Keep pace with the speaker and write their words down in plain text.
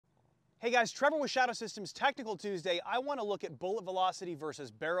Hey guys, Trevor with Shadow Systems Technical Tuesday. I want to look at bullet velocity versus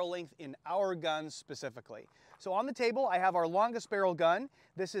barrel length in our guns specifically. So on the table, I have our longest barrel gun.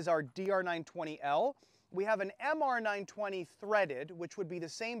 This is our DR920L. We have an MR920 threaded, which would be the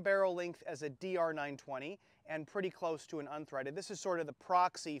same barrel length as a DR920 and pretty close to an unthreaded. This is sort of the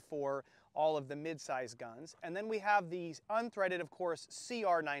proxy for all of the mid-size guns. And then we have the unthreaded, of course,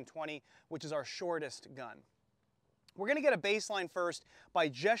 CR920, which is our shortest gun. We're going to get a baseline first by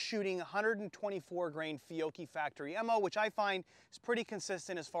just shooting 124 grain Fiocchi factory ammo, which I find is pretty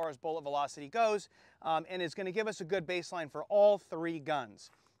consistent as far as bullet velocity goes, and is going to give us a good baseline for all three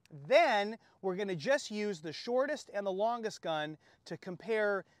guns. Then we're going to just use the shortest and the longest gun to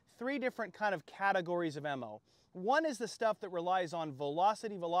compare three different kind of categories of ammo. One is the stuff that relies on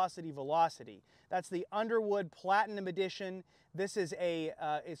velocity, velocity, velocity. That's the Underwood Platinum Edition. This is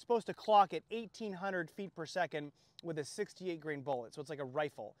it's supposed to clock at 1,800 feet per second with a 68 grain bullet, so it's like a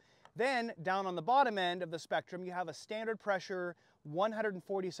rifle. Then down on the bottom end of the spectrum, you have a standard pressure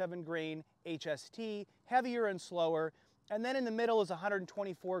 147 grain HST, heavier and slower. And then in the middle is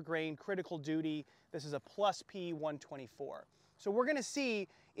 124 grain critical duty. This is a plus P 124. So we're going to see,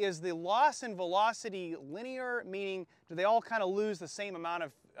 is the loss in velocity linear, meaning do they all kind of lose the same amount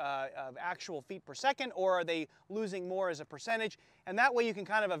of actual feet per second, or are they losing more as a percentage? And that way you can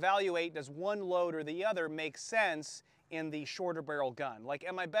kind of evaluate, does one load or the other make sense in the shorter barrel gun? Like,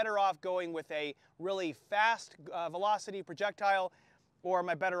 am I better off going with a really fast velocity projectile, or am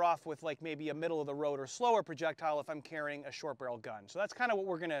I better off with like maybe a middle of the road or slower projectile if I'm carrying a short barrel gun? So that's kind of what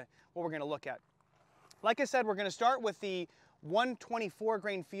we're gonna look at. Like I said, we're gonna start with the 124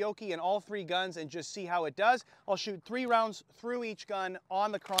 grain Fiocchi in all three guns and just see how it does. I'll shoot 3 rounds through each gun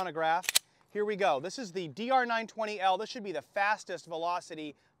on the chronograph. Here we go. This is the DR920L. This should be the fastest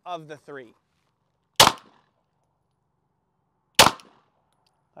velocity of the three.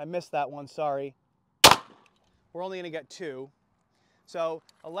 I missed that one, sorry. We're only gonna get 2. So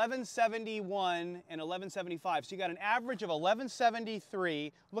 1171 and 1175. So you got an average of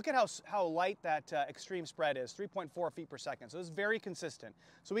 1173. Look at how light that extreme spread is, 3.4 feet per second. So it's very consistent.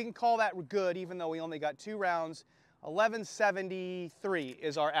 So we can call that good even though we only got 2 rounds. 1173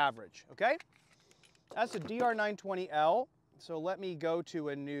 is our average, okay? That's the DR920L. So let me go to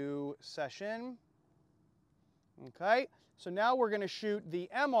a new session. Okay, so now we're gonna shoot the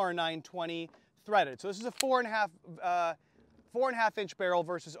MR920 threaded. So this is a 4.5 inch barrel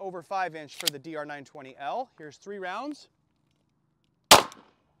versus over 5 inch for the DR920L. Here's 3 rounds.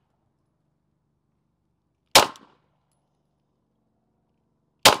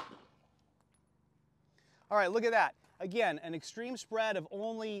 All right, look at that. Again, an extreme spread of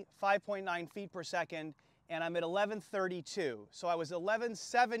only 5.9 feet per second, and I'm at 1132. So I was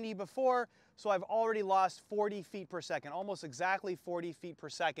 1170 before, so I've already lost 40 feet per second, almost exactly 40 feet per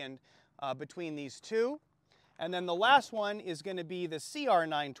second between these two. And then the last one is going to be the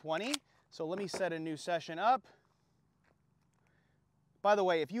CR920. So let me set a new session up. By the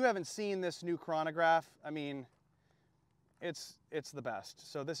way, if you haven't seen this new chronograph, I mean, it's the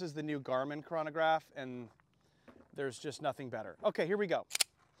best. So this is the new Garmin chronograph, and there's just nothing better. Okay, here we go.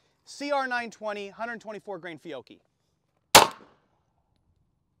 CR920, 124 grain Fiocchi.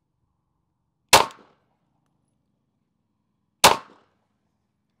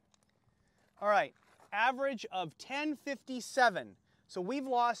 All right. Average of 1057. So we've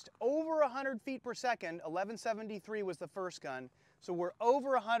lost over 100 feet per second. 1173 was the first gun. So we're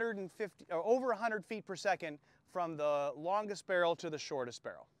over 150 or over 100 feet per second from the longest barrel to the shortest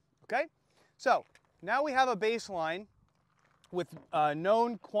barrel. Okay? So now we have a baseline with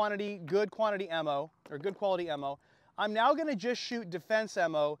known quantity, good quantity ammo, or good quality ammo. I'm now going to just shoot defense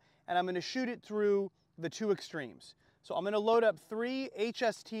ammo, and I'm going to shoot it through the 2 extremes. So I'm going to load up 3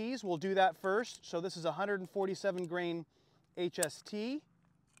 HSTs. We'll do that first. So this is 147 grain HST.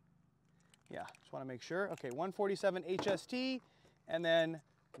 Yeah, just want to make sure. Okay, 147 HST, and then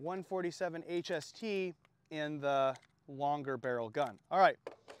 147 HST in the longer barrel gun. All right,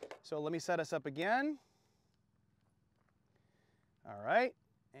 so let me set us up again. All right,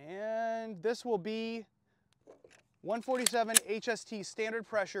 and this will be 147 HST standard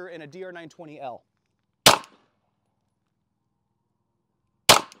pressure in a DR920L.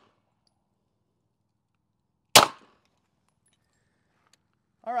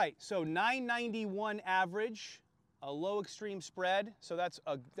 All right, so 991 average, a low extreme spread, so that's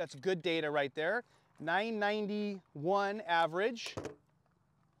good data right there. 991 average.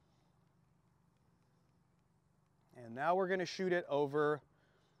 And now we're going to shoot it over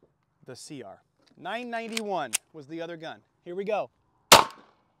the CR. 991 was the other gun. Here we go.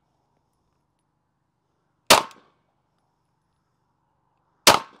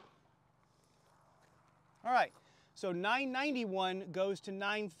 All right, so 991 goes to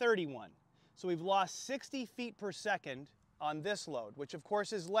 931. So we've lost 60 feet per second on this load, which of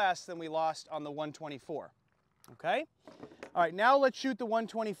course is less than we lost on the 124. Okay? All right, now let's shoot the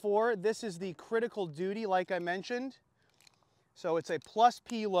 124. This is the critical duty, like I mentioned. So it's a plus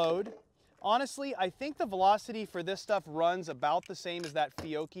P load. Honestly, I think the velocity for this stuff runs about the same as that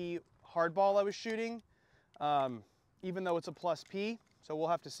Fiocchi hardball I was shooting, even though it's a plus P. So we'll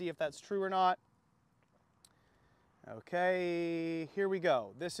have to see if that's true or not. Okay, here we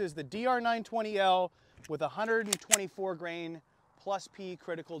go. This is the DR920L with 124 grain plus P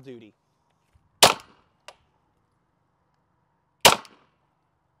critical duty.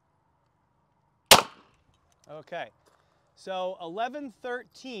 Okay, so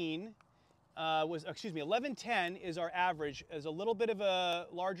 1110 is our average, is a little bit of a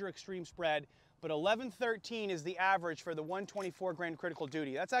larger extreme spread, but 1113 is the average for the 124 grain critical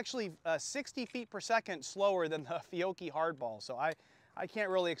duty. That's actually 60 feet per second slower than the Fiocchi hardball, so I can't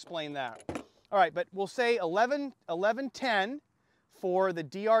really explain that. All right, but we'll say 1110 for the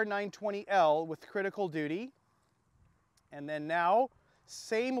DR920L with critical duty, and then now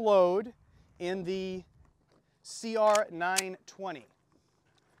same load in the CR920.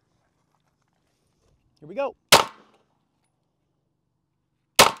 Here we go.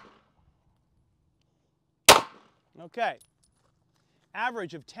 Okay,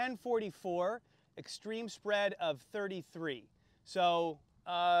 average of 1044, extreme spread of 33. So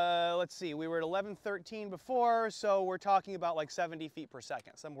let's see, we were at 1113 before, so we're talking about like 70 feet per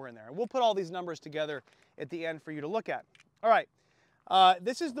second, somewhere in there. And we'll put all these numbers together at the end for you to look at. All right,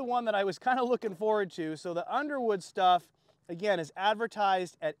 this is the one that I was kind of looking forward to. So the Underwood stuff, again, is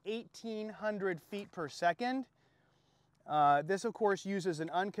advertised at 1800 feet per second. This, of course, uses an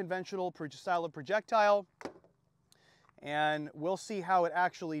unconventional style of projectile. And we'll see how it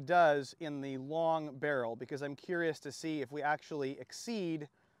actually does in the long barrel, because I'm curious to see if we actually exceed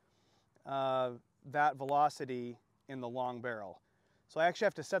that velocity in the long barrel. So I actually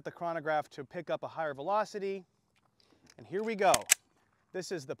have to set the chronograph to pick up a higher velocity. And here we go.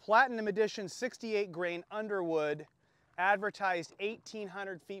 This is the Platinum Edition 68 grain Underwood, advertised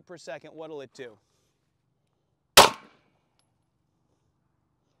 1800 feet per second. What'll it do?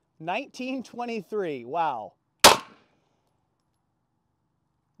 1923, wow.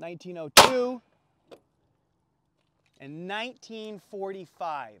 1902 and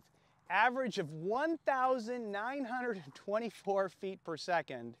 1945. Average of 1,924 feet per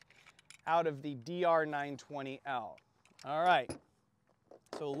second out of the DR920L. All right,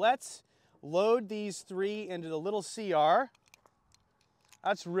 so let's load these three into the little CR.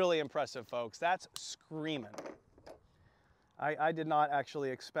 That's really impressive, folks. That's screaming. I did not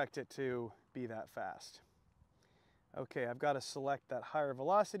actually expect it to be that fast. Okay, I've got to select that higher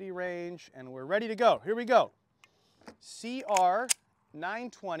velocity range, and we're ready to go. Here we go.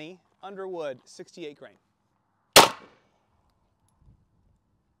 CR920 Underwood 68 grain.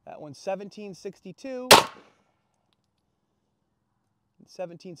 That one's 1762.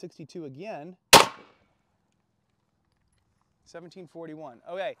 1762 again. 1741.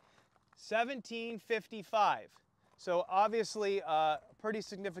 Okay, 1755. So obviously a pretty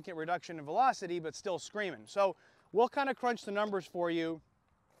significant reduction in velocity, but still screaming. So we'll kind of crunch the numbers for you.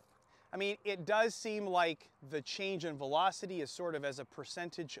 I mean, it does seem like the change in velocity is sort of as a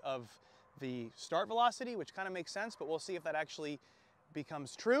percentage of the start velocity, which kind of makes sense, but we'll see if that actually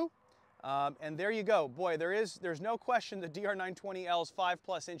becomes true. And there you go. Boy, there's no question the DR920L's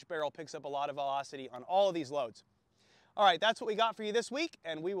 5+ inch barrel picks up a lot of velocity on all of these loads. All right, that's what we got for you this week,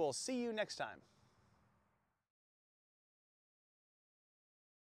 and we will see you next time.